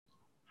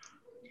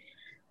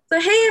So,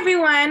 hey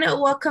everyone,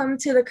 welcome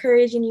to the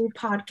Courage in You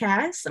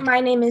podcast. My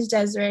name is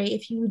Desiree,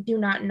 if you do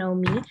not know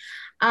me.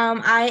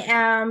 I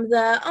am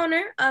the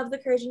owner of the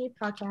Courage in You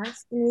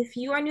podcast. And if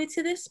you are new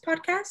to this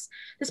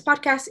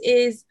podcast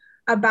is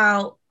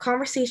about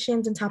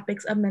conversations and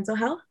topics of mental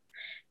health.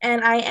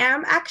 And I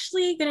am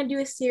actually going to do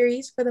a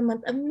series for the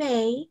month of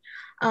May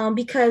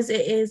because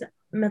it is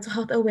Mental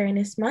Health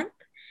Awareness Month.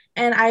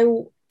 And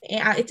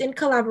it's in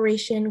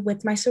collaboration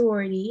with my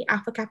sorority,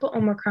 Alpha Kappa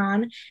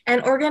Omicron,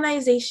 and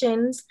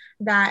organizations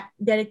that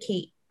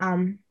dedicate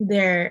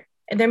their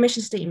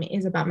mission statement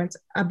is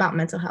about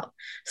mental health.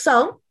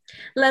 So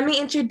let me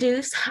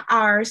introduce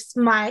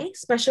my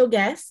special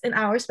guest and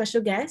our special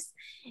guest.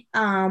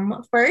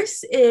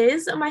 First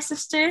is my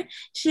sister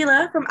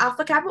Shiela from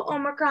Alpha Kappa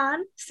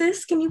Omicron.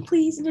 Sis, can you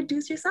please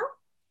introduce yourself?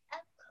 Of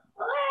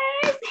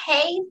course.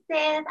 Hey,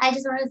 sis. I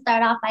just want to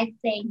start off by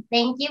saying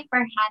thank you for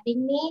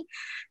having me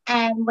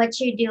and what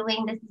you're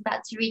doing. This is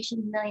about to reach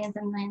millions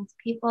and millions of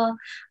people.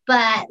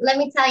 But let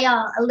me tell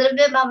y'all a little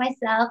bit about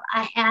myself.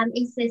 I am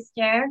a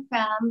sister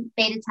from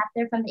Beta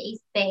Chapter from the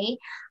East Bay.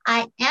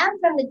 I am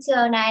from the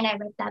 209. I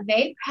wrote that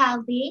very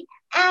proudly.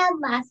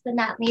 And last but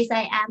not least,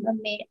 I am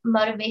a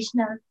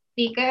motivational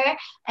speaker,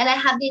 and I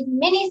have these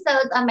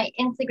mini-sodes on my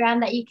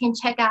Instagram that you can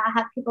check out. I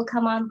have people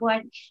come on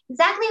board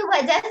exactly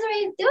what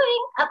Desiree is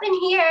doing up in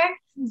here.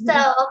 Mm-hmm.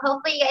 So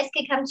hopefully you guys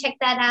can come check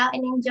that out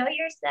and enjoy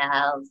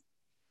yourselves.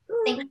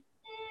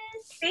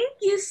 Thank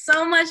you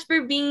so much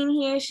for being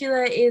here.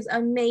 Shiela is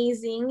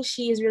amazing.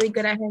 She is really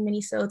good at her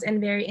mini-sodes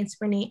and very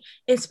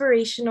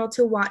inspirational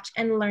to watch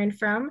and learn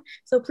from.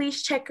 So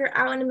please check her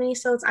out in the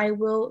mini-sodes. I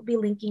will be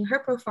linking her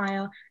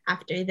profile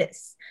after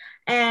this.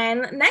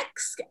 And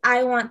next,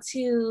 I want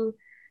to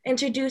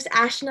introduce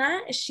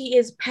Ashna. She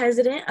is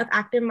president of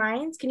Active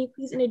Minds. Can you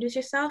please introduce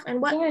yourself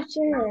and what? Yeah,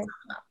 sure.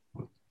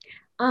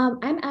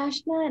 I'm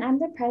Ashna, and I'm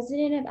the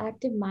president of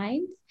Active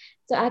Minds.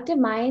 So Active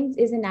Minds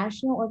is a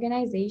national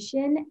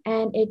organization,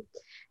 and it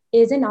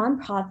is a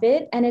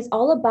nonprofit, and it's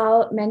all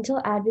about mental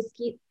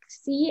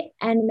advocacy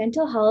and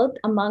mental health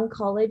among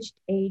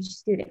college-age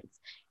students.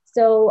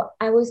 So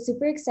I was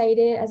super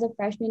excited as a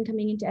freshman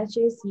coming into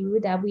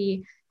SJSU that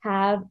we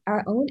have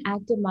our own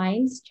Active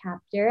Minds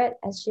chapter at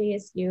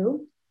SJSU.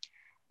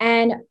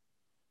 And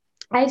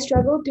I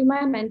struggled through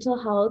my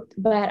mental health,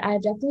 but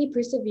I've definitely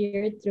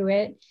persevered through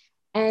it.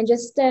 And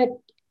just the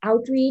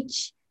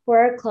outreach for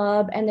our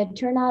club and the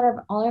turnout of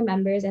all our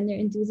members and their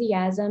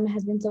enthusiasm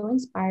has been so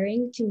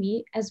inspiring to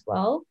me as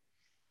well.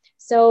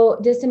 So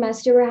this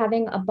semester, we're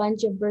having a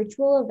bunch of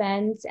virtual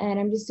events, and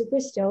I'm just super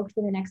stoked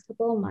for the next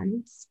couple of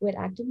months with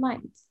Active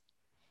Minds.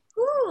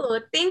 Cool.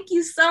 Thank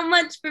you so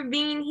much for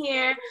being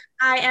here.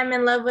 I am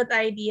in love with the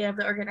idea of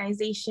the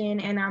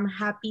organization, and I'm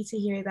happy to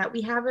hear that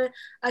we have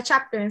a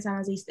chapter in San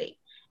Jose State.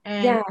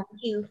 And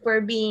thank you for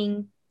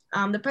being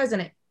the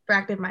president for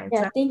Active Minds.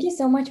 Yeah, thank you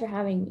so much for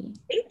having me.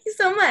 Thank you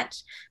so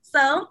much.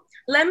 So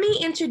let me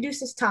introduce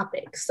this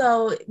topic.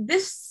 So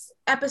this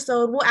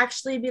episode will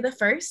actually be the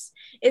first.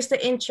 It's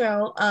the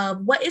intro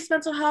of what is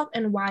mental health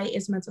and why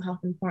is mental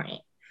health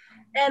important.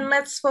 And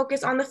let's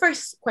focus on the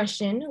first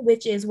question,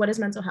 which is what is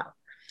mental health?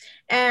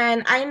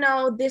 And I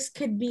know this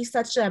could be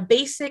such a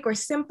basic or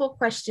simple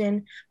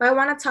question, but I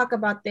want to talk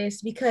about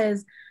this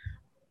because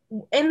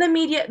in the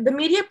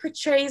media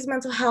portrays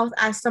mental health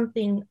as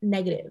something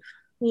negative.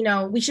 You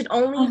know, we should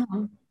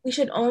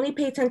only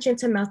pay attention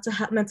to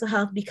mental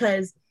health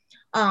because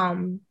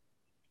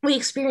we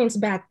experience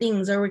bad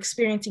things or we're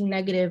experiencing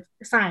negative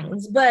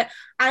signs. But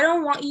I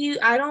don't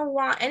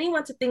want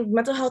anyone to think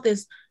mental health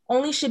is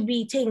only should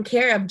be taken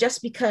care of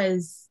just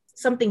because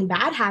something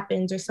bad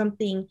happens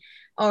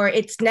or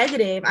it's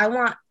negative. I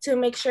want to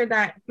make sure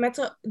that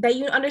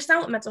you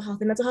understand what mental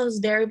health is. Mental health is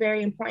very,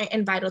 very important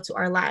and vital to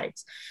our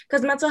lives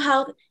because mental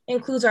health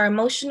includes our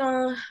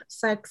emotional,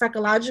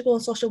 psychological,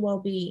 and social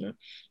well-being.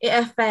 It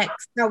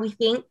affects how we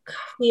think,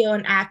 feel,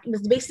 and act.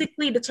 It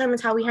basically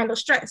determines how we handle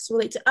stress,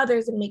 relate to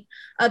others, and make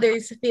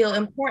others feel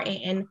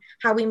important, and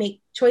how we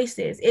make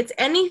choices. It's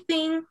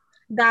anything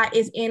that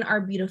is in our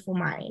beautiful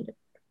mind.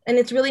 And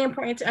it's really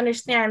important to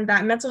understand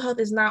that mental health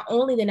is not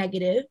only the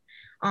negative,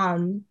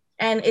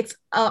 and it's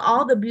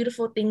all the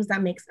beautiful things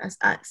that makes us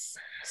us.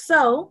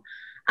 So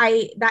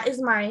that's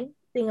my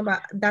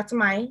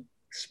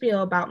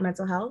spiel about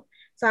mental health.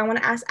 So I want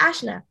to ask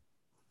Ashna,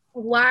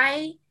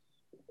 why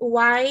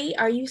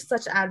are you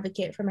such an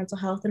advocate for mental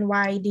health, and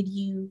why did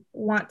you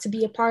want to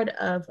be a part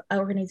of an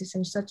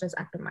organization such as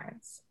Active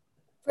Minds?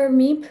 For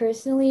me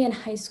personally, in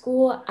high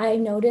school, I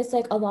noticed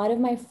like a lot of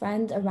my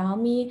friends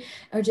around me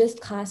are just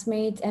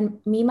classmates,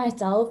 and me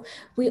myself,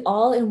 we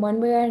all in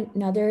one way or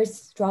another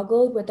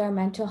struggled with our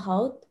mental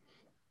health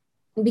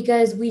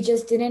because we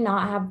just did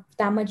not have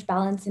that much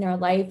balance in our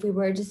life. We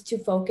were just too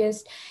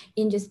focused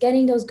in just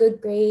getting those good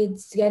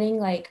grades, getting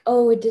like,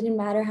 oh, it didn't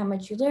matter how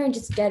much you learned,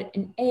 just get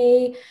an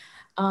A.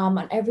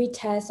 On every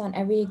test, on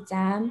every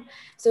exam.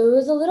 So it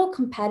was a little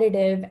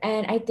competitive.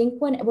 And I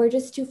think when we're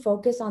just too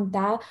focused on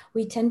that,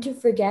 we tend to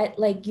forget,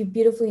 like you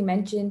beautifully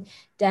mentioned,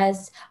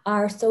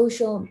 our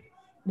social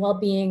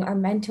well-being, our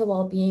mental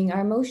well-being, our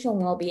emotional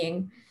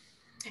well-being.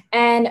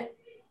 And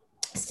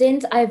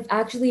since I've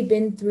actually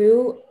been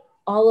through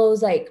all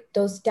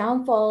those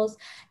downfalls,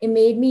 it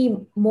made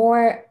me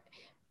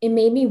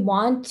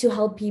want to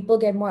help people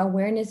get more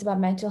awareness about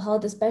mental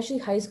health, especially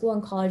high school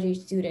and college age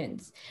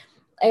students.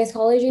 As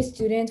college age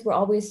students, we're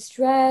always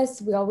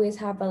stressed. We always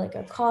have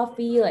a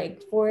coffee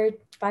like 4-5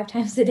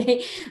 times a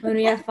day when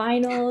we have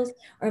finals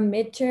or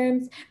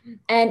midterms.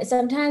 And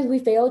sometimes we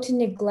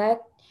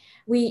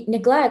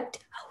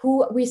neglect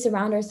who we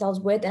surround ourselves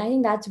with. And I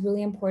think that's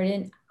really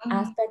important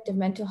aspect of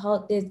mental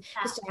health is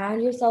to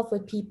surround yourself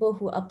with people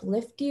who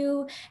uplift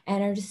you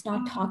and are just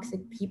not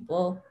toxic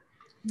people.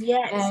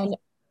 Yes. And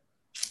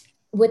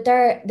with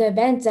the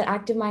events that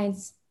Active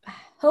Minds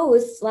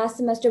hosts, last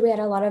semester we had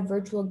a lot of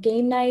virtual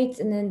game nights,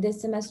 and then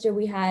this semester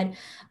we had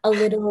a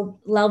little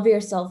love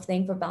yourself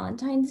thing for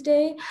Valentine's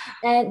Day,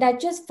 and that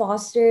just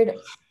fostered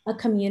a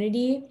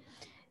community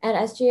at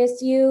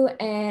SJSU.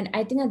 And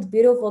I think that's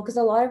beautiful because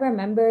a lot of our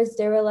members,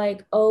 they were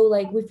like, oh,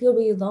 like we feel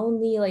really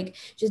lonely, like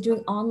just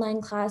doing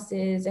online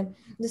classes and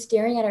just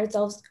staring at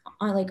ourselves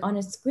on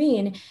a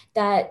screen,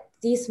 that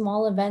these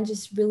small events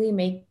just really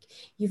make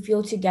you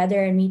feel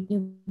together and meet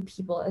new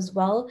people as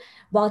well,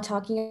 while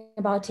talking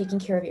about taking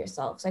care of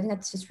yourself. So I think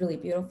that's just really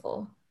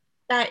beautiful.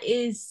 That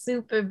is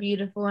super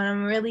beautiful. And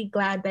I'm really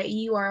glad that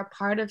you are a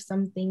part of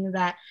something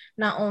that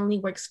not only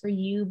works for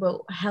you,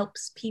 but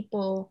helps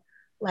people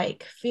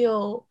like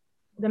feel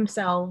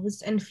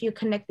themselves and feel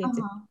connected to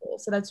people.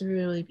 So that's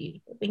really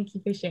beautiful. Thank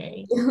you for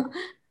sharing.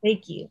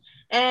 Thank you.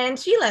 And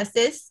Sheila,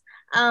 sis,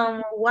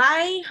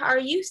 why are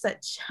you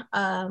such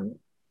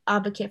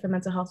advocate for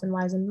mental health, and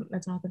why is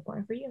mental health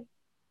important for you?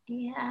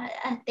 Yeah,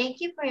 thank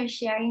you for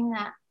sharing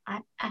that,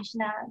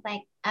 Ashna.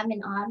 Like, I'm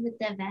in awe with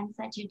the events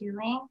that you're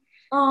doing.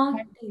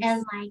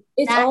 And like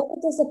it's that, all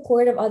with the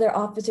support of other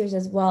officers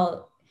as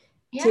well,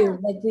 yeah. too.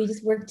 Like we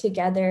just work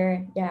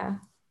together. Yeah.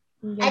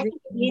 I think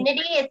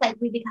unity is like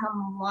we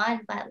become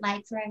one, but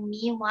like for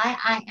me, why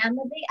I am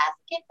a big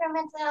advocate for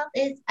mental health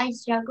is I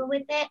struggle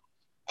with it.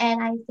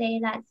 And I say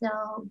that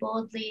so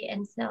boldly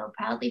and so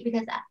proudly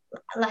because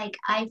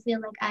I feel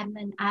like I'm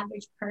an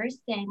average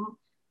person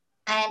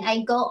and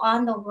I go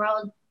on the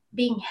world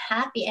being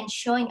happy and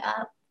showing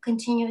up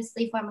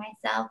continuously for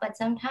myself. But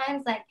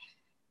sometimes like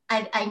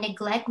I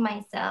neglect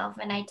myself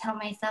and I tell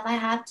myself I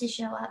have to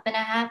show up and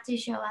I have to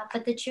show up.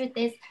 But the truth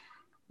is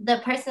the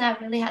person I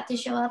really have to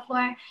show up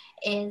for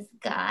is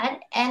God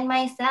and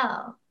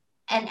myself.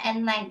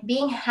 And like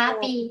being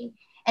happy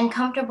and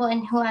comfortable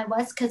in who I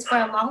was, because for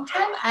a long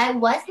time I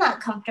was not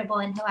comfortable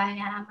in who I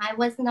am. I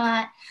was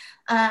not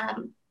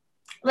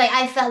like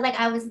I felt like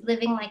I was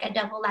living like a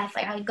double life.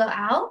 Like I go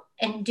out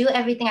and do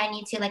everything I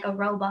need to like a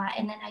robot,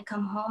 and then I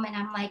come home and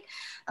I'm like,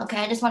 okay,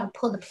 I just want to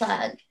pull the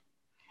plug.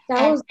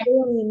 That was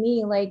literally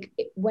me. Like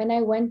when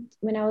I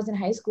was in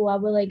high school, I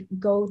would like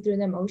go through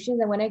the emotions,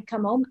 and when I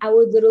come home, I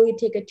would literally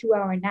take a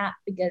 2-hour nap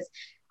because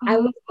I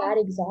was that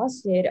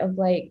exhausted of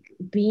like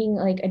being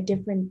like a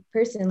different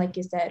person, like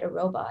you said, a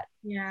robot.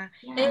 Yeah.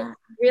 It's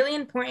really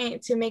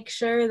important to make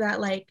sure that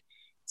like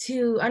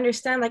to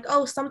understand like,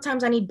 oh,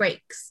 sometimes I need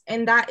breaks,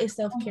 and that is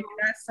self-care.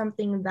 That's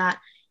something that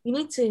you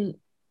need to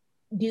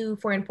do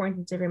for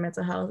importance of your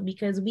mental health,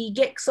 because we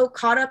get so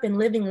caught up in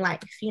living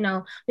life,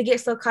 we get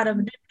so caught up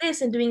in doing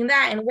this and doing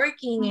that and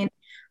working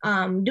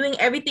and doing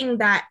everything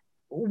that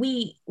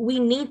we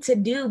need to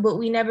do, but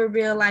we never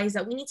realize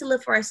that we need to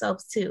live for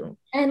ourselves too.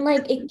 And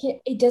like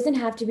it doesn't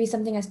have to be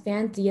something as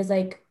fancy as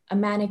like a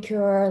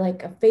manicure or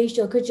like a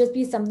facial. It could just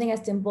be something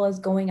as simple as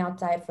going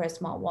outside for a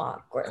small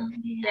walk, or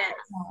Yes.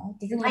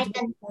 it doesn't have to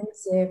be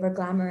expensive or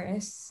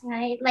glamorous.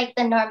 Right? Like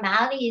the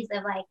normalities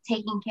of like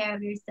taking care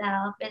of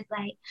yourself is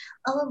like,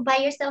 oh, buy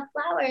yourself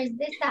flowers,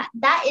 this, that.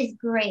 That is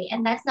great.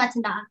 And that's not to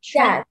knock.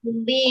 Trust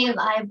believe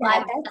I buy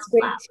myself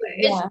flowers.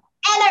 Yeah.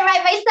 And I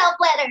write myself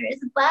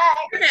letters. But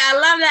I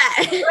love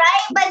that.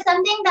 Right? But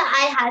something that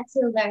I had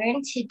to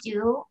learn to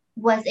do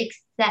was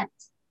accept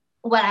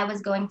what I was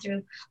going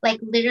through.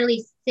 Like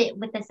literally sit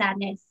with the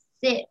sadness,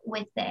 sit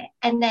with it.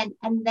 And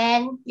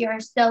then you're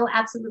so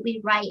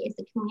absolutely right. It's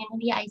the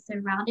community I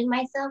surrounded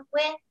myself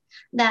with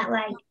that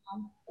like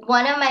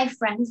one of my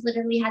friends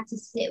literally had to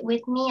sit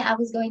with me. I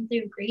was going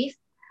through grief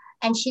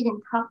and she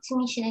didn't talk to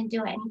me. She didn't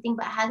do anything,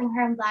 but having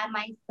her by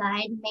my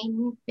side made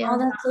me feel. Oh,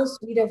 that's so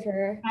sweet of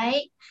her.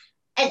 Right?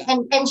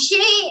 And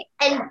she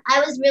and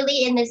I was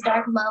really in this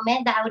dark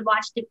moment that I would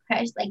watch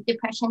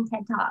depression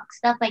TED Talks,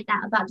 stuff like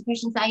that about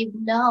depression. So I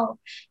know,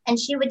 and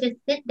she would just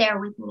sit there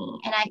with me,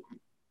 and I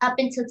up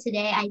until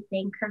today I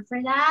thank her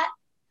for that.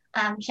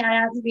 Shout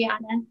out to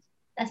Brianna.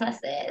 That's my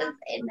sis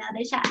in the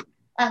other chat.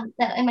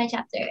 In my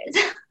chapters.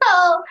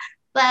 So,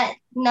 but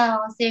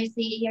no,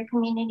 seriously, your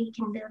community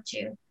can build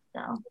you.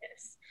 So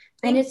yes.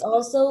 And it's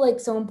also like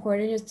so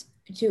important just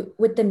to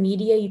with the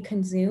media you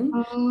consume.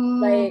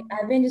 Like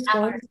I've been just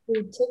going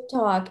through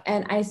TikTok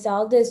and I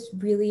saw this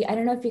really, I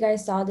don't know if you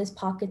guys saw this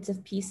Pockets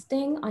of Peace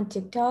thing on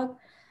TikTok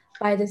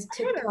by this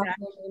TikToker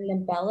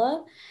named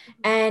Bella.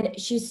 And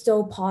she's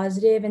so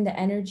positive and the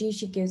energy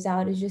she gives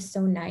out is just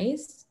so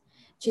nice.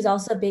 She's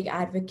also a big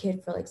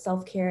advocate for like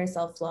self-care,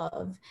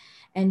 self-love.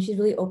 and she's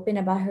really open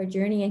about her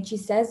journey. And she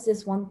says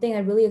this one thing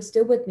that really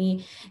stood with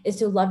me is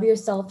to love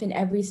yourself in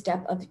every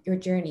step of your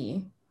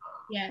journey.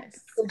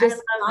 Yes, So I just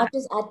love not that.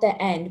 just at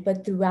the end,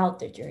 but throughout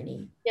the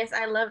journey. Yes,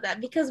 I love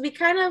that because we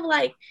kind of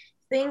like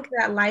think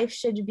that life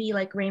should be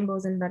like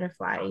rainbows and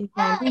butterflies,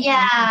 and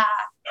Yeah.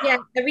 yeah,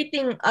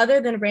 everything other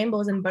than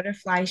rainbows and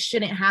butterflies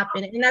shouldn't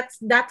happen, and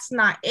that's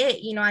not it.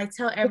 I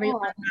tell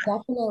everyone, Yeah,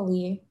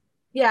 definitely.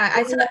 yeah,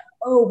 I It's tell, like,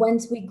 oh,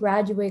 once we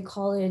graduate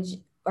college,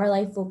 our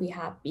life will be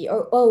happy.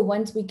 Or, oh,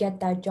 once we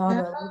get that job,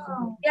 our life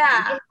will be No.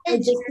 happy. yeah, Or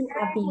It's just a be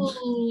happy.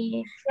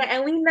 journey. yeah,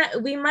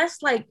 and we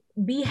must like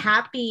be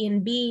happy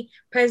and be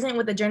present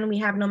with the journey we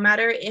have, no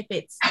matter if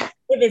it's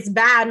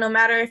bad, no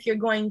matter if you're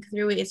going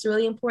through it. It's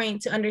really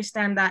important to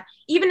understand that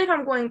even if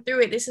I'm going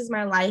through it, this is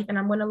my life, and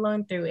I'm going to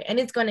learn through it, and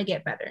it's going to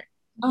get better.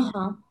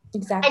 Uh-huh. I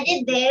Exactly.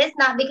 did this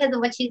not because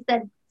of what you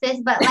said, sis,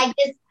 but like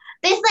this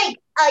like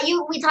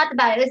we talked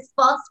about it. It's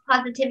false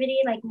positivity,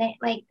 like Yeah,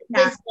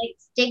 this like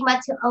stigma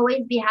to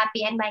always be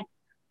happy, and like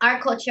our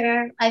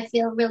culture, I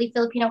feel really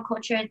Filipino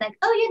culture is like,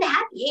 oh, you're the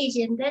happy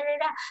Asian, da da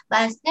da. But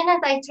as soon as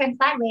I turn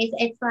sideways,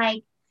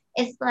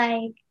 it's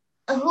like,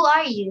 who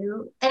are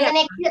you? And yeah.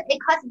 then it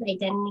causes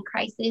identity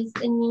crisis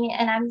in me,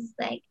 and I'm just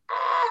like,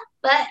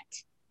 but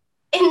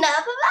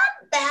enough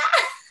about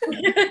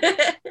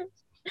that.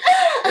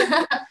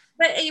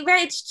 But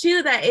right, it's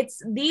true that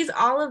it's these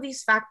all of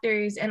these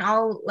factors and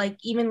all like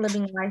even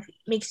living life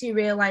makes you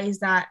realize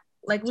that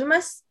like we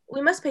must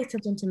pay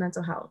attention to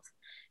mental health.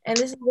 And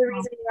this is the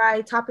reason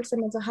why topics of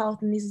mental health,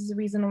 and this is the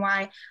reason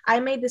why I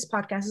made this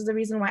podcast. This is the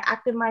reason why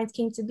Active Minds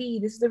came to be.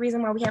 This is the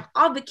reason why we have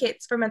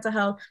advocates for mental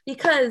health,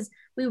 because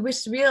we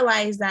just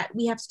realize that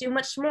we have to do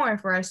much more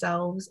for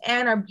ourselves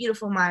and our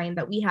beautiful mind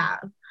that we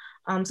have.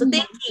 So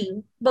thank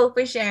you both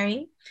for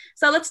sharing.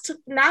 So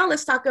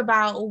let's talk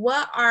about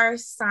what are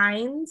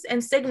signs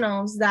and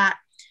signals that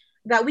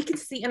we can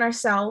see in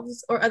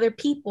ourselves or other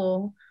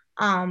people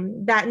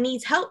that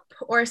needs help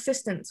or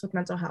assistance with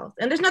mental health.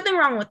 And there's nothing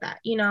wrong with that.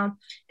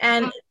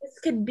 And this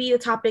could be a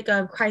topic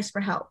of cries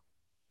for help.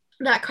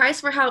 That cries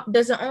for help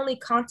doesn't only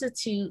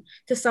constitute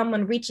to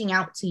someone reaching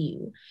out to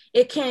you.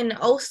 It can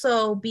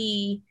also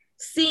be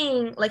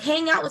seeing, like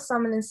hanging out with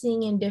someone and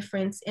seeing a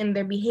difference in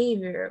their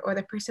behavior or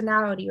their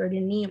personality or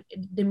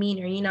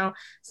demeanor.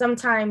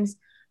 Sometimes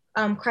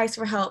cries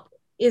for help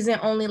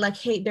isn't only like,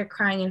 hey, they're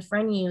crying in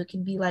front of you. It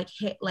could be like,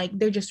 hey, like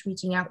they're just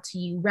reaching out to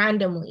you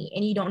randomly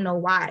and you don't know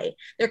why.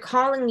 They're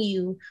calling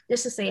you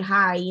just to say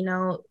hi.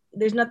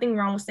 There's nothing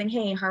wrong with saying,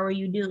 hey, how are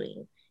you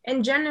doing?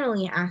 And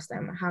generally ask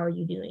them, how are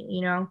you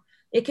doing?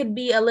 It could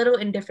be a little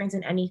indifference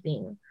in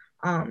anything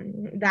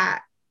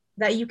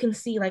that you can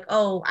see, like,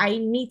 oh, I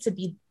need to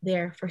be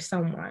there for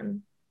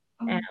someone.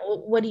 And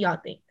what do y'all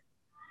think?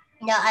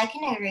 No, I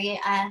can agree.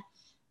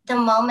 The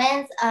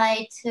moments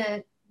I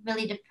took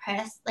really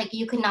depressed, like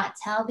you could not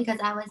tell because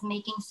I was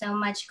making so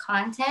much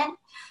content.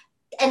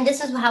 And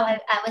this is how I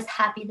was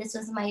happy. This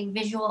was my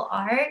visual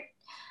art.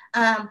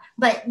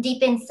 But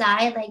deep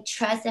inside, like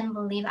trust and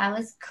believe, I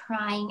was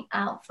crying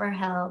out for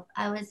help.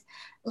 I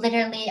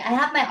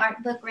have my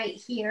art book right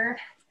here.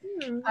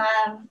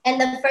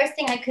 And the first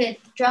thing I could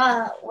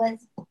draw was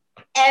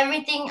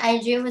everything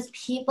I drew was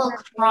people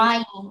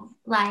crying,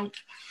 like,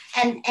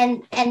 and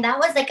that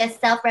was like a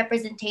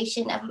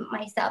self-representation of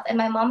myself. And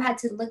my mom had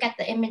to look at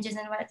the images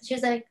and she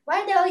was like, "Why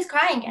are they always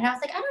crying?" And I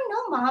was like, "I don't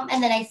know, Mom."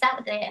 And then I sat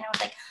with it and I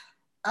was like,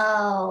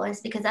 "Oh,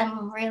 it's because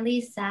I'm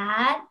really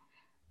sad."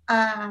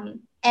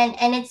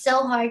 And it's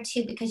so hard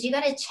too because you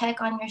gotta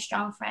check on your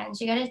strong friends.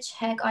 You gotta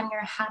check on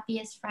your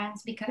happiest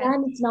friends because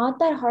And it's not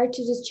that hard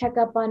to just check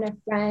up on a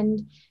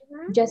friend,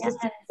 just a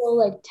simple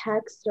like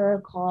text or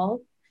a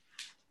call.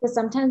 Because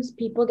sometimes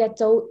people get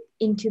so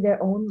into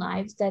their own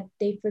lives that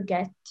they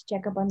forget to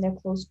check up on their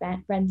close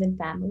friends and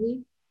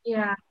family.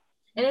 Yeah,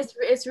 and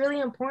it's really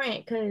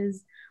important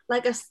because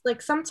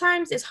like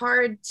sometimes it's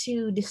hard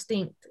to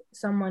distinct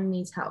someone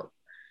needs help,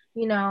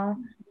 you know,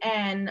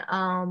 and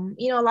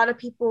a lot of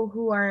people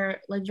who are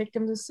like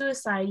victims of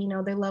suicide,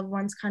 their loved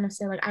ones kind of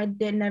say like, I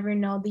did never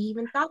know they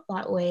even thought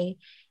that way.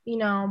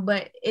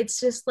 But it's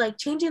just like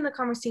changing the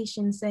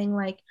conversation, saying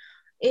like,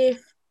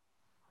 if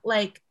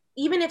like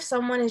even if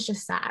someone is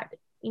just sad,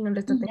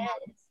 that's the thing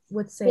I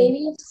would say.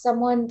 Maybe if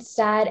someone's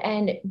sad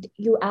and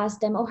you ask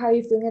them, oh, how are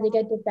you feeling? And they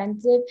get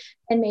defensive,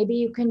 and maybe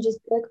you can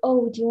just be like,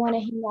 oh, do you want to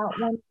hang out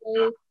one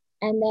day?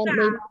 And then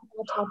maybe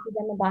I'll talk to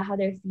them about how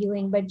they're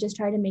feeling, but just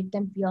try to make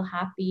them feel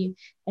happy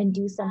and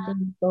do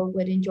something people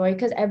would enjoy,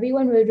 because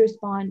everyone would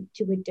respond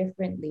to it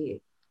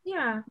differently.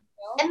 Yeah.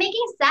 And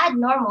making sad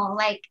normal,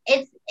 like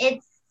it's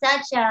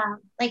such a,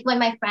 like when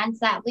my friend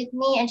sat with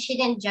me and she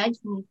didn't judge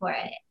me for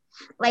it.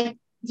 Like,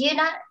 do you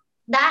not,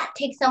 that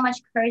takes so much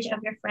courage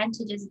of your friend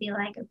to just be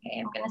like, okay,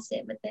 I'm gonna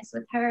sit with this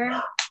with her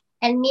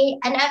and me,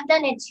 and I've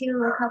done it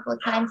too a couple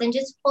of times, and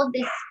just hold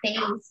this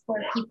space for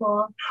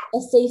people, A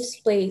safe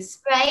space.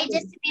 right?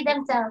 Just to be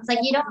themselves. Like,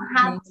 you don't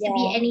have to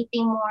be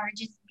anything more,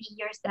 just be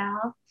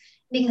yourself.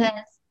 Because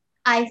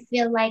I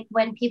feel like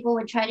when people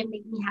would try to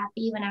make me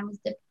happy when I was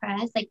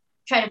depressed, like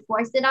try to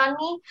force it on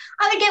me,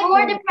 I would get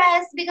more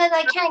depressed because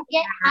I can't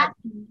get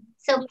happy.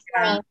 So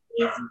Yeah.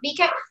 please be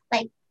careful.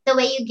 Like the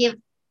way you give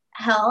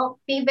help,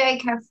 be very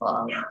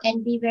careful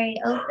and be very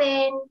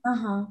open.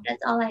 Uh-huh.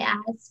 That's all I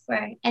ask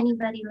for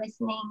anybody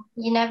listening.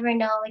 You never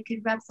know, it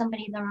could rub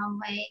somebody the wrong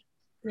way.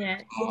 Yeah.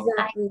 And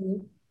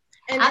Exactly.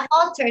 I've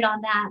altered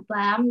on that, but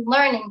I'm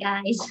learning,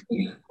 guys.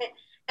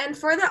 And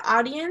for the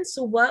audience,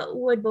 what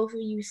would both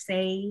of you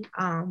say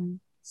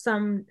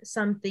some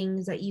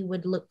things that you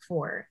would look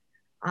for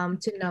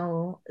to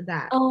know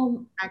that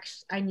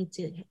actually I need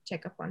to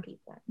check up on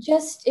people?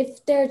 Just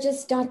if they're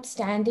just not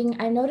standing,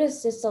 I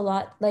noticed this a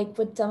lot, like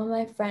with some of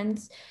my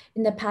friends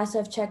in the past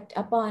I've checked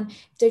up on,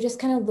 they're just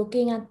kind of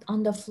looking at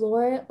on the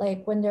floor,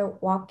 like when they're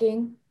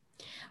walking,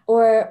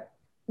 or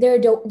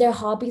their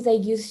hobbies that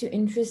used to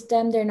interest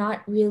them, they're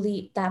not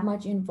really that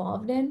much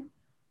involved in.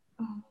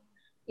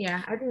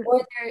 Yeah, I didn't.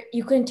 Or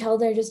you can tell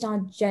they're just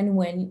not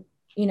genuine,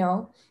 you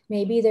know.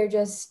 Maybe they're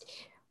just,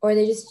 or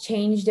they just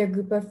change their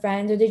group of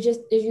friends, or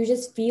you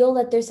just feel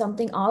that there's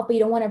something off, but you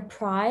don't want to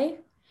pry.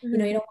 You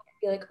know, you don't want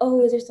to be like,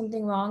 oh, is there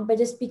something wrong? But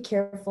just be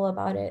careful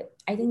about it.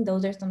 I think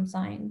those are some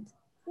signs.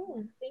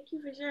 Cool. Thank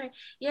you for sharing.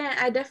 Yeah,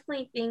 I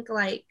definitely think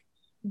like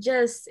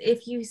just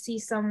if you see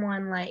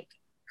someone like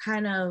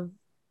kind of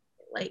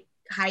like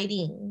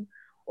hiding,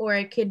 or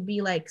it could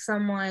be like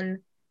someone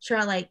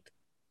try like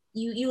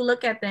you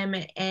look at them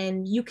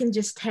and you can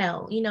just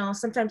tell, you know,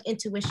 sometimes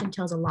intuition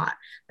tells a lot.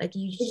 Like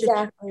you should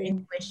trust your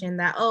intuition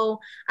that, oh,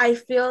 I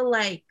feel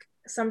like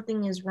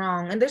something is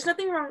wrong, and there's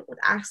nothing wrong with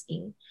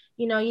asking.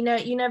 You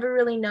never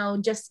really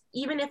know, just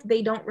even if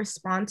they don't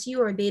respond to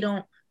you or they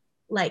don't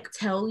like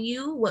tell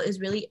you what is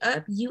really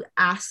up, you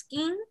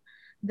asking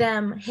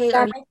them, hey, that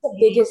are makes the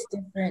biggest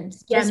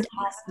difference. yeah, Just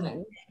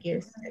asking.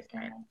 biggest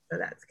difference. So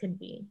that could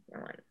be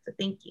one. So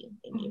thank you.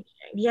 Do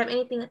you have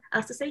anything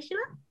else to say,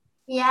 Sheila?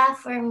 Yeah,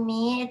 for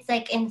me, it's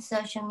like in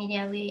social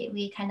media,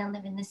 we kind of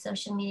live in the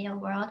social media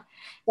world.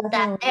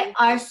 Definitely. That there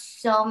are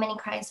so many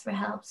cries for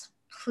helps.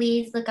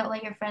 Please look at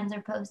what your friends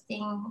are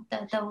posting.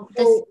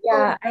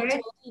 Yeah, I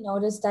totally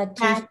noticed that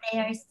too. That they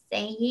are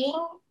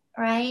saying,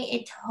 right?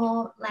 It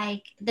told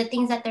like the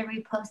things that they're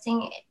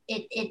reposting.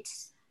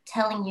 It's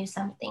telling you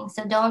something.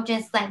 So don't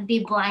just like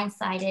be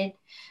blindsided.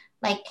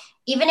 Like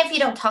even if you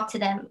don't talk to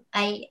them,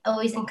 I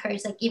always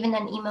encourage like even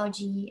an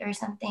emoji or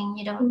something.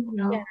 You don't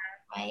know,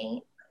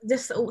 right?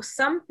 Just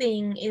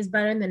something is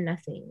better than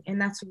nothing,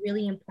 and that's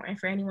really important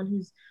for anyone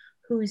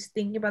who's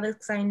thinking about this,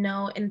 because I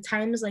know in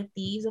times like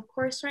these, of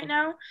course, right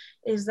now,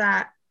 is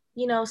that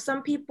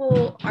some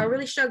people are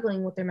really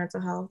struggling with their mental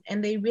health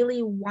and they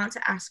really want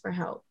to ask for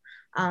help,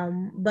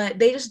 but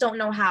they just don't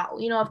know how.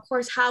 Of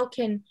course, how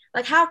can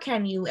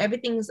you,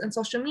 everything's on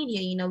social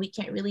media. We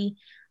can't really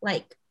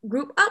like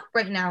group up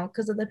right now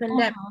because of the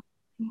pandemic.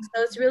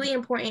 So it's really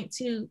important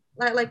to,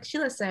 like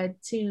Sheila said,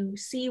 to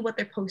see what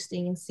they're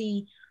posting and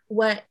see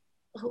what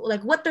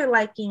they're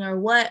liking,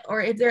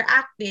 or if they're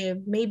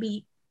active,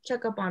 maybe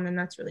check up on them.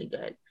 That's really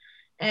good.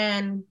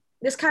 And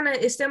this kind of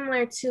is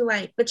similar to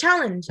like the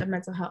challenge of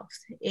mental health,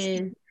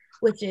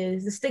 which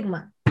is the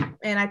stigma.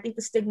 And I think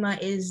the stigma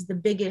is the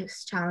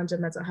biggest challenge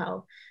of mental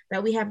health,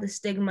 that we have the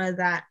stigma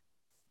that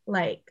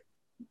like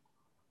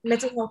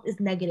mental health is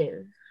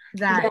negative.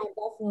 Yeah,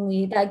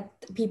 definitely. That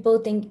people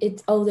think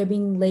it's, oh, they're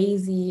being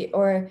lazy,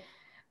 or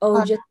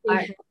oh, just be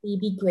happy,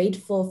 be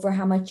grateful for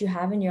how much you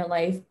have in your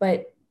life.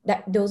 But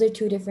those are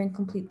two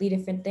completely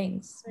different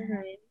things.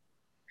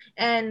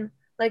 And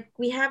like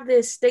we have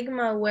this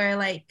stigma where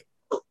like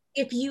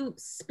if you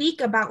speak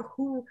about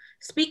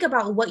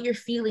what you're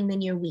feeling,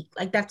 then you're weak.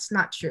 Like that's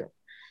not true.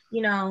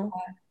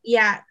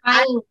 Yeah.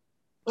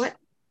 What?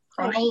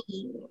 Crying.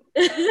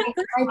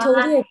 I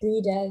totally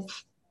agree, Des.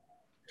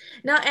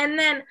 No, and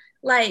then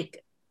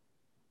like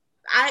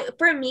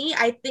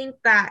I think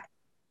that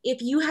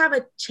if you have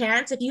a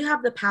chance, if you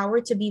have the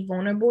power to be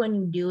vulnerable and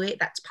you do it,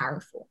 that's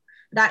powerful.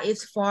 That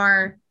is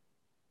far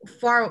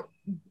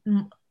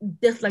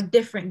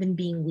different than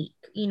being weak.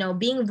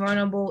 Being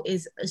vulnerable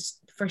is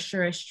for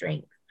sure a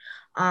strength.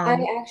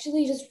 I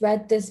actually just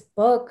read this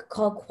book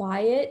called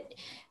Quiet,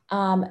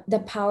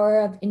 The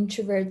Power of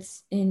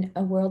Introverts in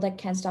a World That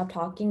Can't Stop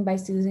Talking by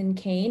Susan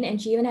Cain. And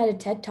she even had a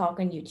TED Talk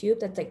on YouTube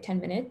that's like 10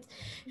 minutes,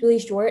 really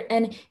short.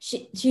 And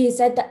she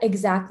said that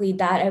exactly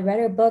that. I read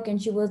her book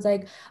and she was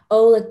like,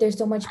 oh, like there's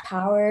so much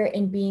power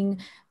in being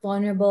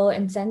vulnerable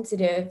and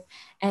sensitive.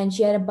 And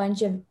she had a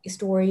bunch of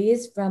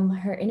stories from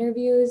her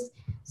interviews.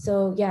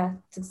 So yeah,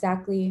 it's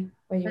exactly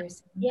what you were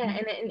saying. Yeah,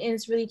 and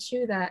it's really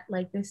true that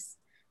like this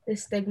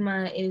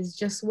stigma is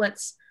just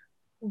what's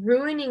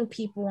ruining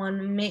people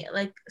and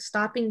like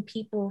stopping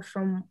people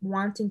from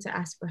wanting to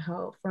ask for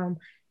help, from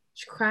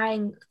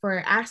crying for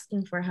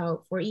asking for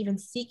help, for even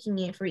seeking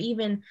it, for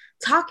even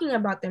talking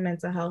about their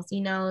mental health.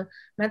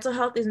 Mental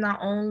health is not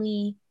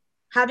only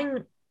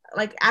having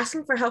like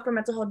asking for help for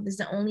mental health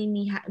doesn't only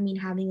mean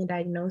having a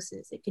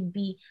diagnosis. It could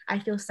be, I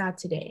feel sad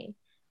today.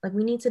 Like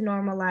we need to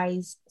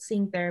normalize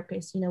seeing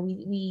therapists.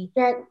 We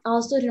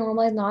also to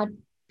normalize not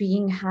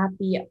being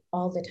happy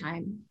all the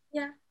time.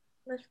 Yeah,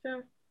 that's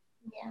true.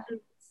 Yeah.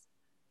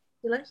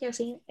 You like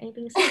saying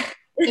anything to say?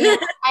 Yeah,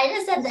 I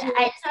just said that.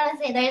 I just want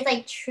to say there's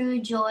like true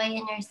joy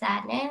in your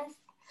sadness,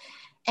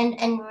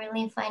 and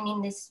really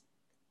finding this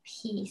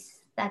peace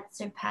that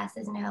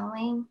surpasses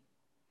knowing.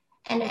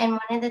 And one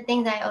of the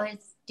things I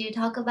always do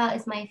talk about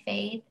is my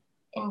faith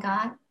in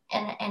God.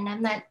 And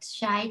I'm not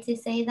shy to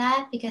say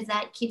that because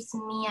that keeps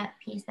me at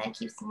peace. That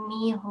keeps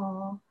me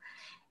whole.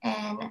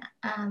 And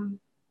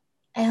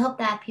I hope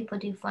that people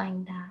do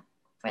find that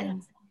for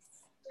themselves.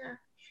 Yeah.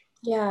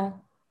 Yeah.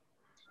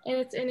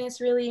 And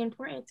it's really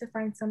important to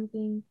find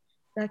something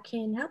that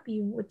can help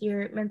you with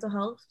your mental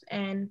health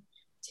and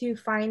to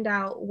find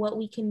out what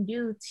we can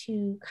do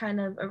to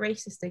kind of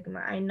erase the stigma.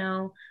 I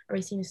know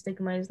erasing the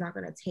stigma is not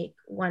going to take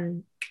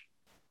one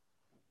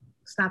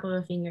snap of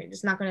a finger.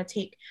 It's not going to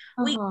take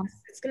weeks.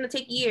 It's going to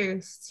take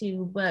years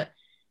to, but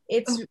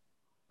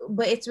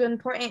it's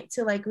important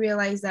to like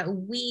realize that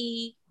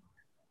we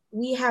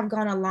have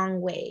gone a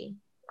long way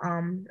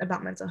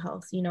about mental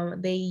health. You know,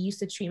 they used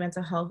to treat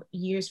mental health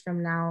years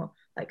from now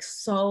like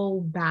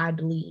so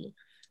badly,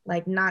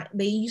 like not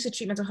they used to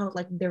treat mental health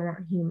like they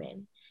weren't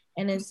human.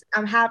 And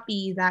I'm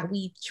happy that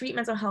we treat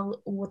mental health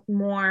with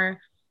more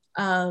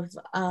of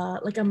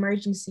like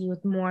emergency,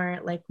 with more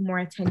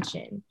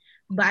attention,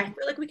 but I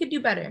feel like we could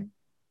do better.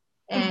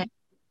 And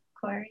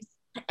of course,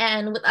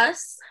 and with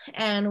us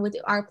and with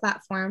our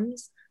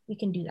platforms we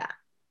can do that.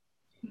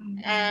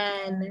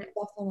 And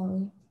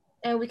definitely.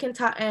 And we can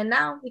talk, and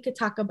now we could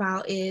talk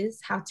about is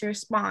how to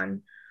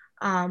respond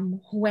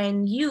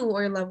when you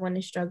or a loved one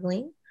is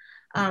struggling.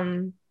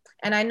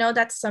 And I know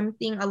that's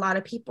something a lot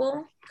of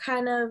people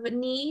kind of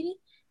need,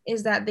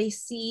 is that they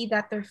see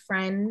that their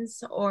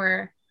friends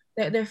or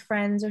their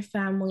friends or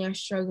family are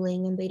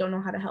struggling and they don't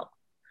know how to help,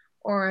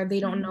 or they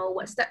don't know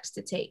what steps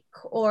to take,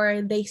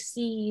 or they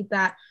see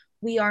that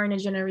we are in a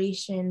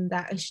generation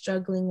that is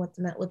struggling with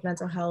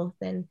mental health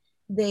and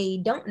they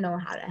don't know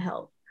how to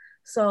help.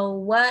 So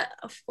what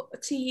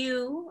to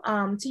you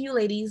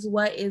ladies,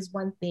 what is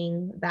one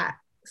thing that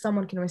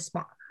someone can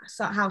respond,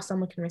 so how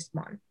someone can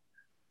respond?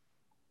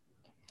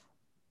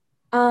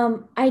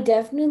 I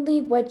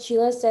definitely, what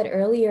Sheila said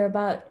earlier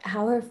about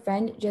how her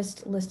friend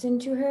just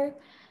listened to her,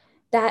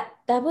 that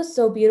was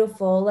so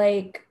beautiful.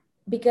 Like,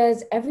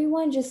 because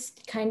everyone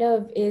just kind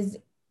of is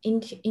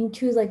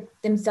into like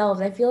themselves.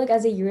 I feel like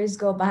as the years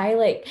go by,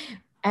 like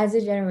as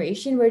a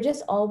generation, we're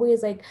just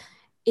always like,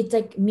 it's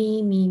like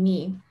me, me,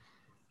 me.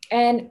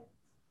 And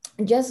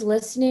just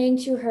listening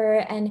to her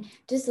and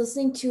just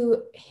listening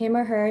to him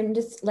or her and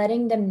just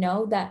letting them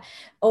know that,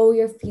 oh,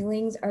 your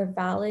feelings are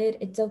valid,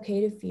 it's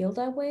okay to feel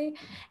that way,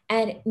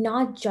 and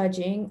not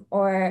judging,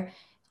 or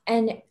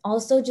and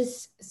also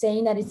just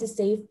saying that it's a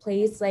safe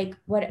place, like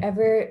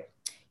whatever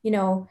you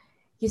know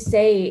you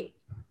say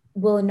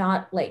will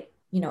not, like,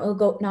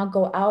 it'll not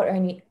go out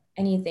or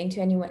anything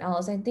to anyone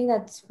else. I think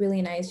that's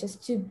really nice,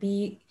 just to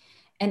be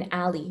an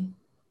ally.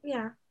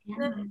 Yeah.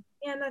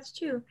 Yeah, that's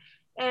true.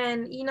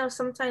 And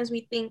sometimes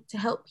we think to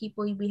help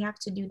people we have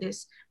to do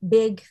this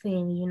big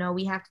thing,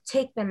 we have to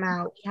take them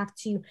out,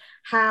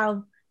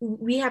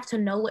 we have to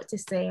know what to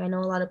say. I know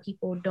a lot of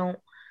people don't,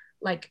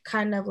 like,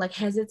 kind of like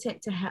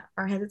hesitant to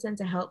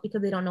help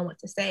because they don't know what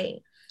to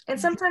say. And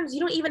sometimes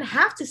you don't even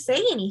have to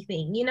say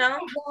anything. Yeah,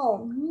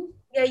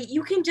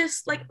 you can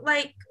just like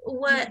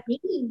what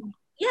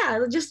yeah,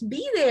 just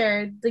be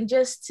there, like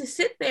just to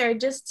sit there,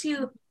 just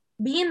to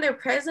be in their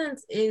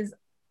presence is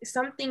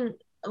something,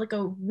 like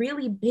a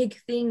really big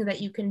thing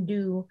that you can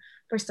do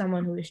for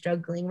someone who is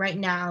struggling right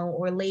now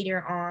or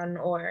later on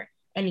or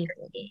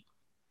anything.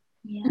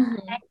 Yeah.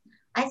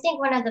 I think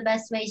one of the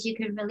best ways you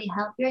could really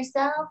help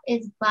yourself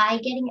is by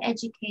getting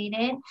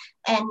educated.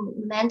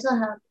 And mental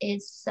health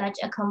is such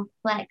a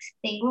complex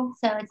thing.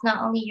 So it's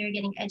not only you're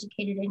getting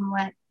educated in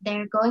what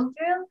they're going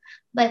through,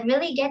 but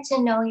really get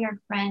to know your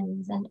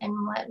friends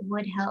and what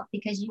would help,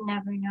 because you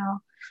never know.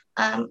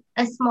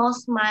 A small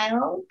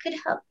smile could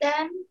help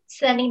them,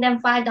 sending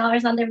them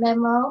 $5 on their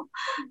memo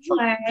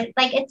for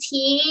like a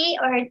tea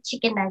or a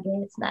chicken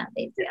nugget. It's not a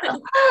big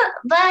deal.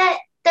 But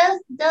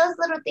those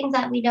little things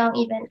that we don't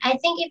even, I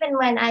think even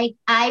when I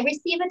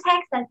receive a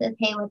text that says,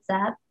 hey, what's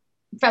up,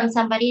 from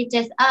somebody,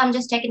 just I'm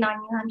just checking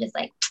on you, I'm just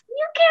like,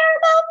 you care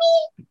about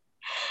me.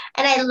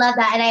 And I love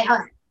that. And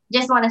I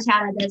just want to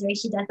shout out Desiree.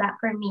 She does that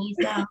for me.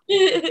 So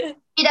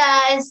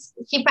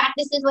she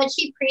practices what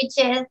she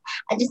preaches.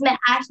 I just met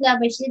Ashna,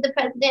 but she's the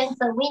president,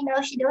 so we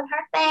know she's doing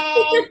her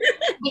thing.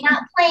 We're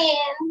not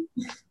playing.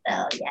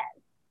 So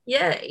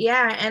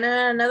yeah. And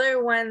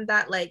another one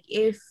that, like,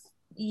 if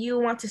you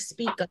want to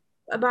speak up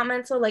about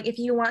if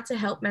you want to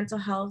help mental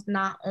health,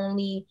 not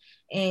only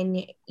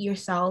in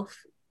yourself,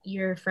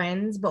 your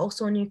friends, but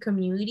also in your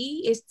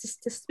community, is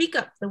to speak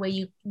up the way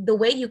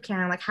you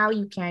can, like how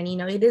you can.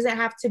 It doesn't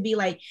have to be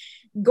like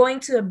going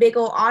to a big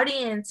old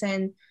audience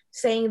and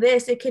saying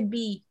this. It could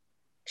be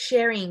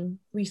sharing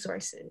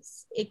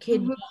resources. It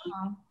could be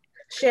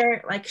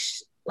share,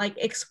 like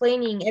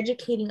explaining,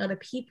 educating other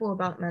people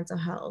about mental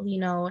health.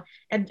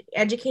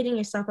 Educating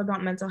yourself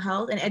about mental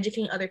health and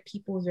educating other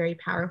people is very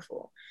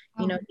powerful.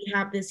 We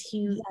have this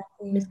huge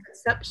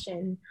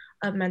misconception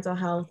of mental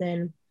health,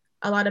 and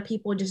a lot of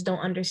people just don't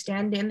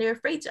understand it, and they're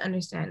afraid to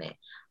understand it,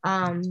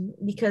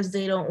 because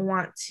they don't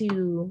want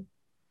to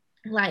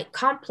like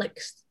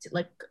complex,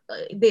 like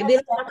they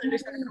don't want to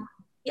understand.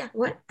 Yeah,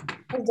 what?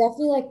 It's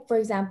definitely like, for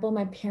example,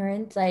 my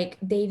parents, like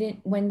they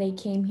didn't, when they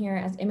came here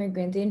as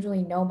immigrants, they didn't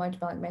really know much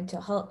about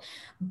mental health.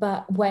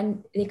 But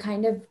when they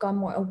kind of got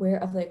more aware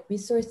of like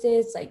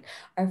resources, like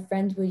our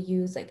friends would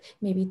use like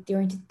maybe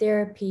going to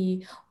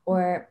therapy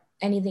or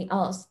anything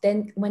else,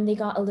 then when they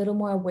got a little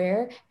more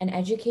aware and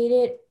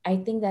educated, I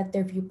think that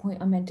their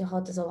viewpoint on mental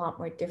health is a lot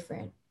more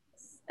different.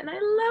 And I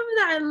love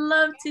that. I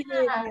love to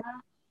hear that.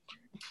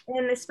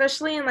 And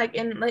especially in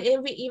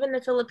even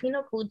the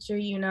Filipino culture,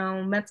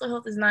 mental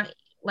health is not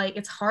like,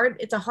 it's hard.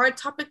 It's a hard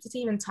topic to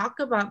even talk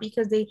about,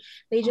 because they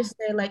just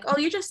say like, oh,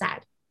 you're just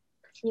sad,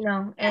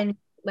 and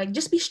like,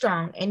 just be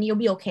strong and you'll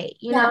be okay,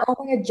 Yeah, oh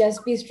my God,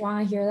 just be strong.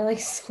 I hear that like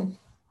so.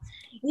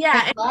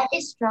 Yeah. Like, what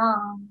is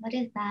strong? What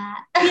is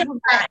that? Yeah.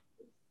 But,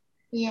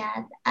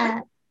 yeah.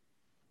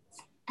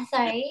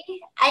 Sorry.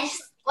 I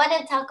just want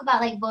to talk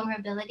about like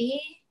vulnerability.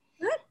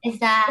 Is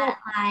that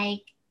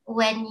like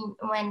when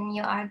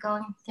you are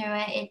going through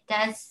it, it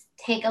does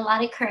take a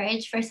lot of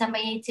courage for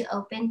somebody to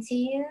open to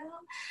you,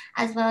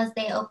 as well as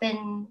they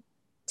open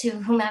to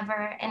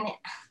whomever. And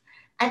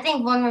I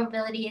think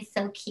vulnerability is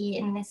so key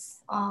in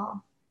this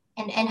all,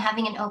 and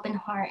having an open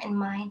heart and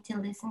mind to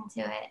listen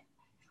to it.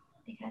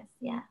 Because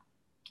yeah,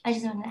 I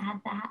just want to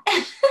add that.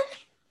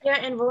 Yeah,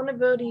 and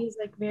vulnerability is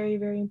like very,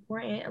 very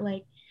important.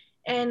 Like,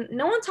 and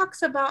no one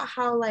talks about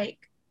how like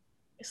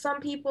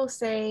some people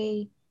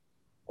say,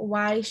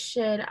 why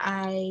should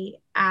I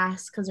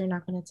ask? Because they're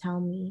not going to tell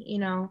me,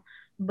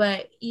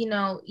 But,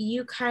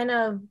 you kind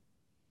of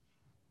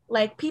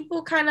like,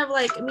 people kind of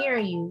like mirror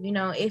you,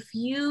 if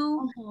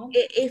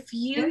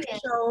you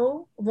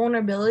show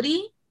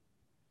vulnerability,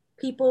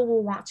 people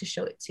will want to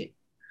show it too.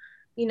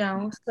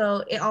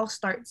 So it all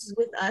starts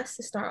with us.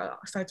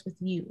 Starts with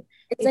you.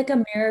 It's like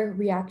a mirror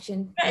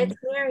reaction. Yeah, it's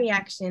mirror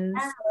reactions.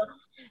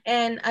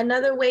 And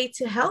another way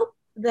to help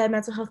the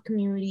mental health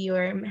community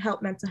or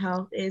help mental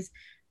health is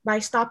by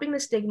stopping the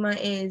stigma,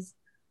 is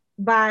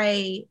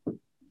by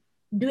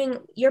doing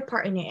your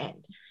part in your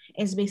end.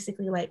 Is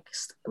basically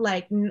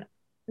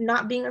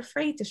not being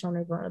afraid to show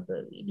your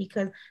vulnerability,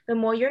 because the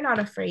more you're not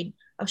afraid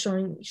of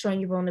showing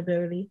your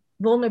vulnerability,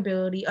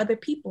 other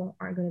people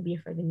aren't going to be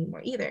afraid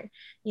anymore either,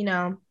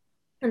 and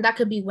that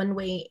could be one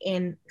way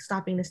in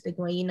stopping the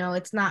stigma.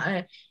 It's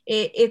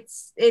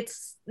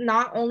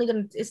not only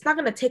gonna it's not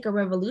gonna take a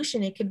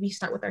revolution. It could be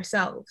start with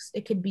ourselves.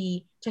 It could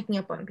be checking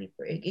up on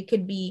people. It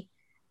could be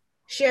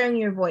sharing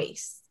your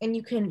voice, and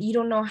you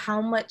don't know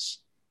how much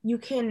you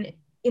can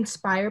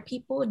inspire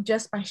people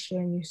just by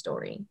sharing your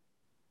story.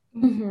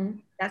 Mm-hmm.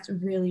 That's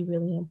really,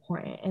 really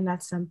important, and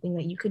that's something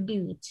that you could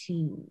do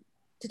to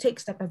take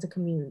step as a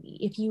community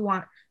if you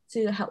want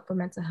to help for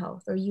mental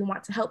health, or you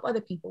want to help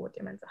other people with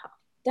their mental health.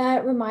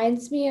 That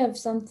reminds me of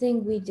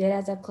something we did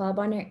as a club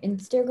on our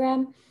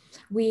Instagram.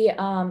 We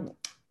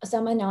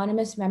some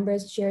anonymous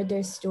members shared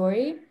their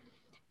story,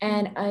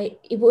 and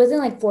it wasn't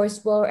like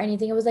forceful or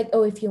anything. It was like,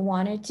 oh, if you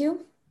wanted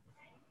to.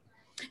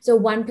 So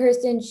one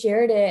person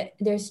shared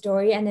their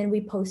story, and then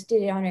we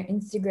posted it on our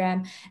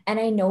Instagram. And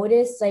I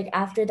noticed like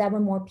after that,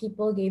 when more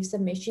people gave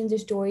submissions, the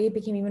story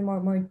became even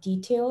more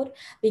detailed,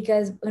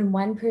 because when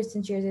one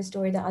person shares a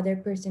story, the other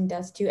person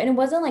does too. And it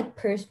wasn't like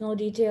personal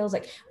details,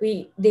 like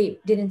they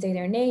didn't say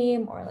their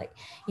name or like,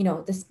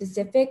 the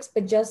specifics,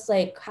 but just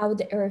like how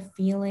they were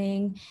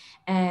feeling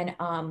and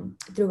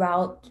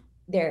throughout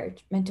their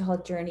mental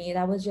health journey.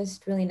 That was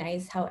just really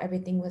nice how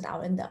everything was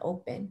out in the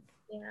open.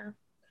 Yeah.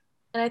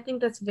 And I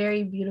think that's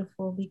very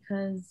beautiful,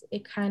 because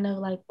it kind of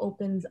like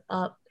opens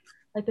up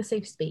like a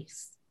safe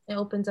space. It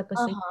opens up a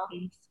safe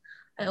space.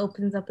 It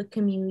opens up a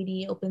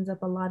community. It opens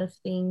up a lot of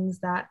things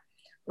that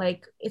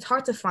like it's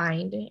hard to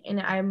find. And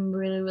I'm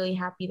really, really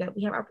happy that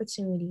we have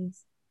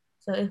opportunities.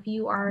 So if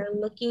you are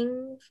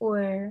looking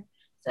for,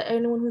 so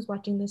anyone who's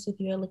watching this, if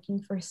you're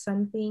looking for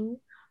something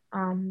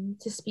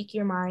to speak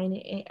your mind,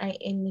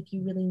 and if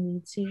you really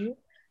need to,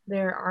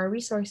 there are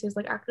resources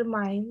like Active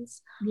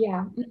Minds.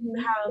 Yeah.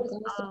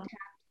 Have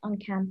on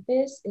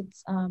campus,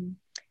 it's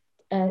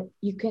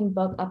you can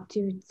book up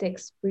to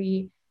 6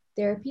 free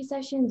therapy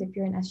sessions if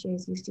you're an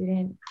SJSU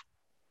student.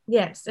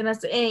 Yes, and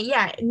it's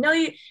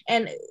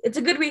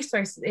a good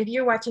resource. If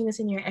you're watching this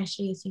and you're an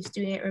SJSU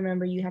student,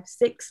 remember you have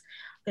 6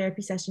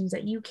 therapy sessions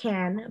that you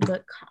can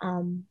book.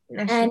 And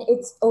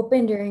it's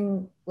open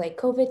during like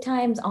COVID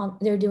times.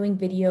 They're doing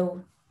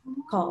video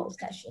call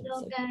sessions.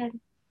 So good.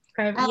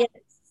 Private,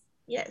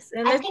 yes.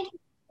 And I think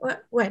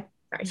what?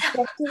 Sorry.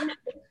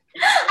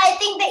 I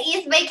think the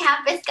East Bay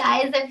campus,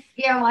 guys, if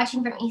you're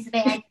watching from East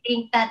Bay, I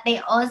think that they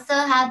also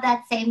have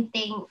that same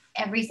thing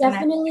every semester.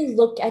 Definitely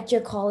look at your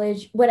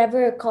college,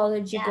 whatever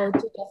college you go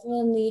to,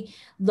 definitely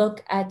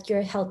look at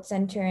your health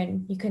center,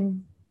 and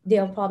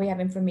they'll probably have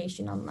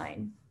information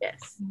online.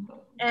 Yes.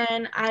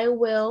 And I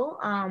will,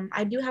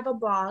 I do have a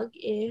blog.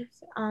 If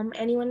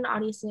anyone in the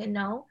audience didn't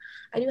know,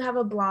 I do have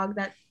a blog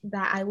that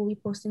I will be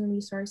posting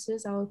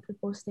resources. I will be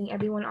posting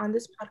everyone on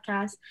this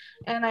podcast.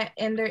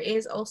 And there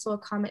is also a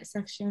comment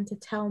section to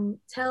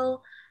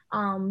tell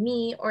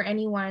me or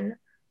anyone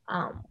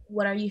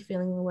what are you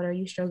feeling or what are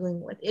you struggling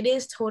with. It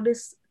is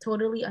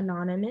totally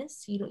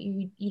anonymous.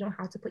 You don't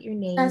have to put your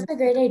name. That's a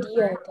great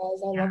idea, guys.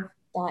 I love that.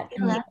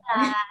 I love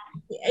that.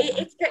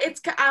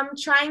 It's I'm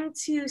trying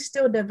to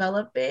still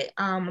develop it.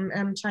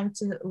 I'm trying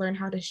to learn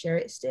how to share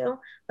it still,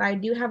 but I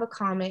do have a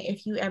comment.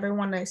 If you ever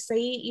want to say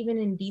it even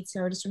in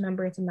detail, just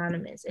remember it's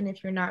anonymous, and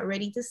if you're not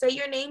ready to say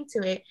your name to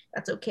it,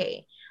 that's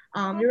okay.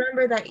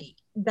 Remember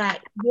that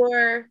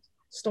your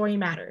story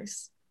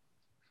matters.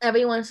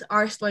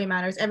 Our story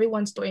matters.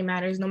 Everyone's story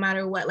matters, no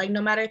matter what. Like,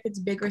 no matter if it's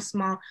big or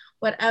small,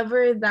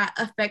 whatever that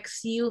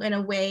affects you in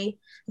a way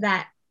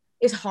that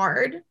is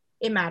hard,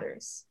 it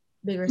matters,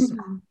 big or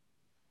small.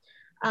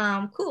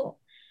 Cool.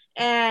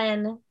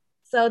 And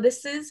so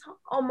this is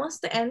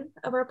almost the end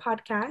of our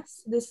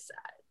podcast. This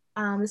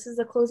is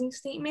a closing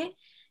statement.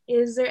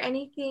 Is there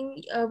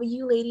anything of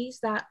you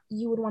ladies that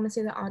you would want to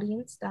say to the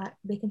audience that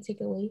they can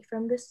take away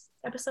from this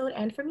episode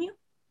and from you?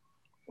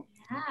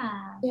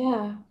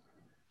 Yeah.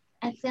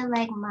 I feel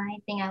like my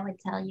thing I would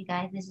tell you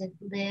guys is just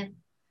live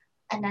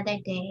another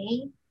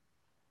day.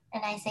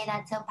 And I say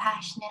that so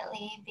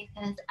passionately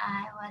because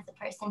I was a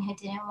person who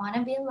didn't want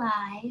to be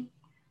alive.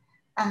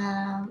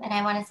 And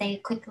I want to say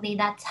quickly,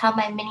 that's how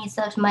my mini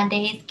Soch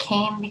Mondays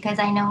came, because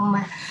I know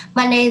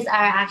Mondays are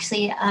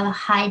actually a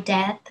high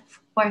death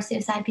for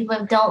suicide.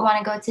 People don't want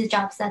to go to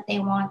jobs that they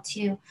want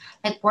to,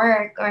 like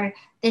work or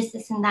this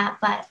and that,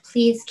 but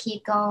please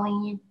keep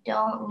going. You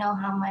don't know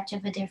how much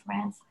of a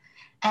difference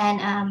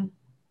and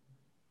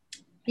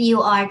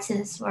you are to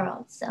this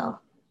world. So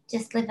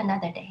just live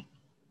another day.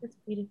 That's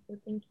beautiful.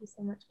 Thank you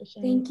so much for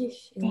sharing. Thank you,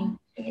 Thank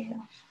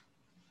you.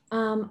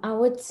 I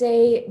would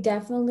say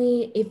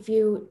definitely if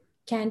you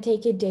can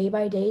take it day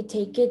by day,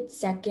 take it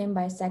second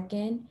by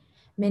second,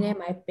 minute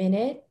by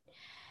minute.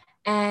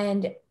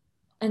 And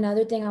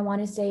another thing I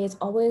want to say is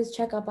always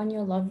check up on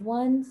your loved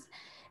ones.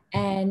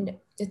 And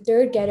the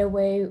third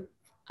getaway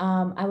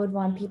I would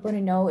want people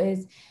to know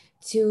is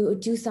to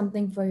do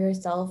something for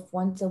yourself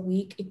once a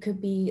week. It could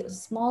be the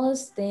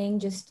smallest thing,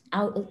 just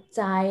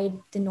outside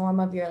the norm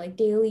of your like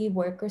daily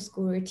work or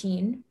school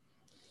routine.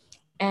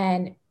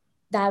 And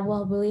that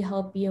will really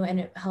help you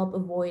and help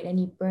avoid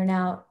any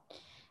burnout.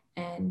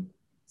 And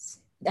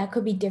that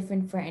could be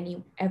different for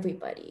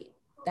everybody.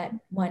 That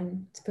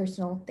one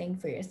personal thing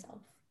for yourself.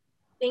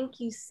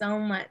 Thank you so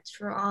much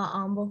for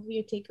all both of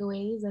your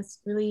takeaways. That's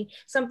really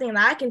something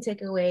that I can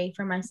take away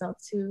for myself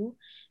too.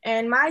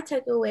 And my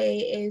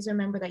takeaway is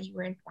remember that you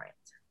were important.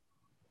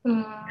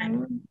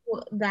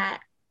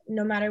 That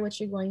no matter what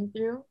you're going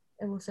through,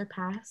 it will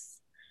surpass.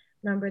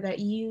 Remember that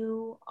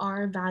you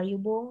are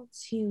valuable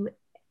to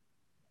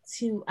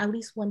at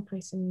least one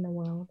person in the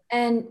world.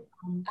 And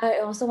I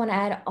also want to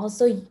add,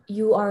 also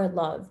you are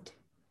loved.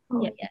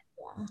 Yeah.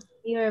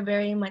 You are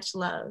very much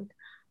loved.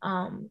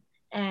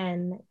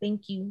 And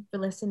thank you for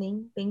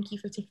listening. Thank you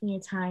for taking your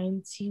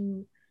time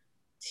to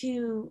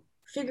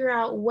figure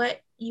out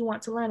what you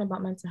want to learn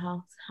about mental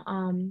health.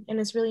 And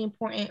it's really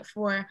important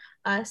for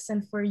us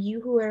and for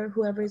you,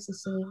 whoever is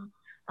listening,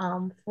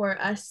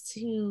 for us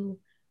to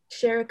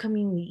share a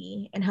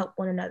community and help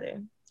one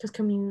another, because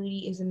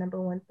community is the number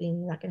one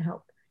thing that can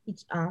help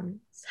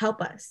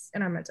help us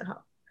in our mental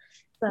health.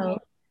 So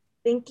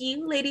thank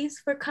you, ladies,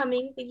 for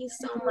coming. Thank you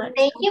so much.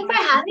 Thank you for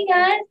having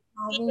us.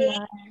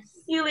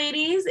 You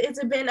ladies,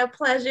 it's been a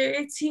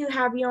pleasure to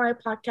have you on my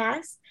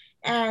podcast.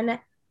 And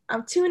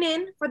tune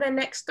in for the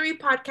next 3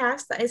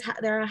 podcasts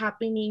that are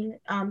happening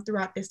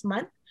throughout this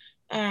month.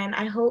 And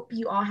I hope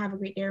you all have a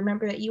great day.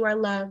 Remember that you are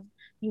loved,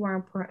 you are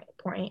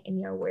important, and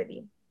you are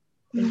worthy.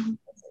 Thank you.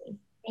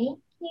 Thank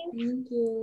you. Thank you.